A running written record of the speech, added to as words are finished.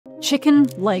Chicken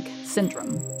leg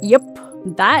syndrome. Yep,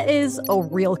 that is a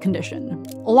real condition,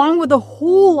 along with a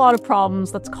whole lot of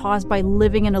problems that's caused by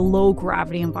living in a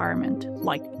low-gravity environment,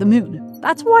 like the moon.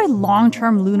 That's why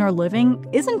long-term lunar living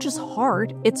isn't just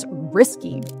hard, it's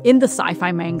risky. In the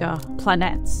sci-fi manga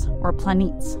Planets,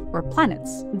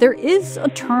 there is a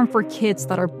term for kids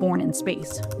that are born in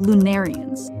space,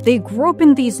 lunarians. They grow up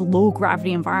in these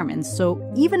low-gravity environments, so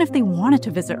even if they wanted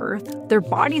to visit Earth, their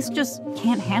bodies just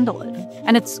can't handle it.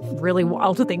 And it's really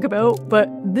wild to think about, but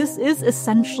this is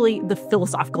essentially the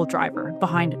philosophical driver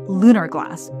behind Lunar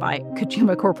Glass by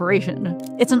Kajima Corporation.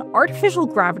 It's an artificial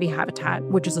gravity habitat,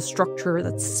 which is a structure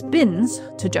that spins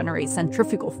to generate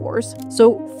centrifugal force,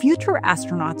 so future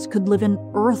astronauts could live in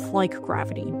Earth-like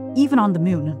gravity, even on the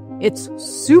moon. It's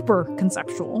super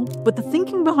conceptual, but the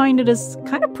thinking behind it is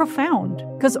kind of profound.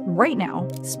 Because right now,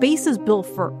 space is built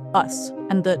for us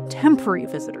and the temporary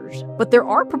visitors. But there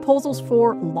are proposals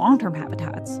for long-term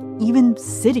habitats, even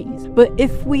cities. But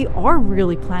if we are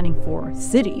really planning for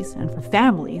cities and for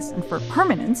families and for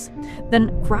permanence,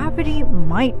 then gravity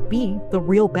might be the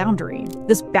real boundary.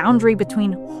 This boundary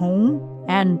between home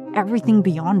and everything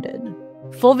beyond it.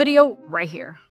 Full video right here.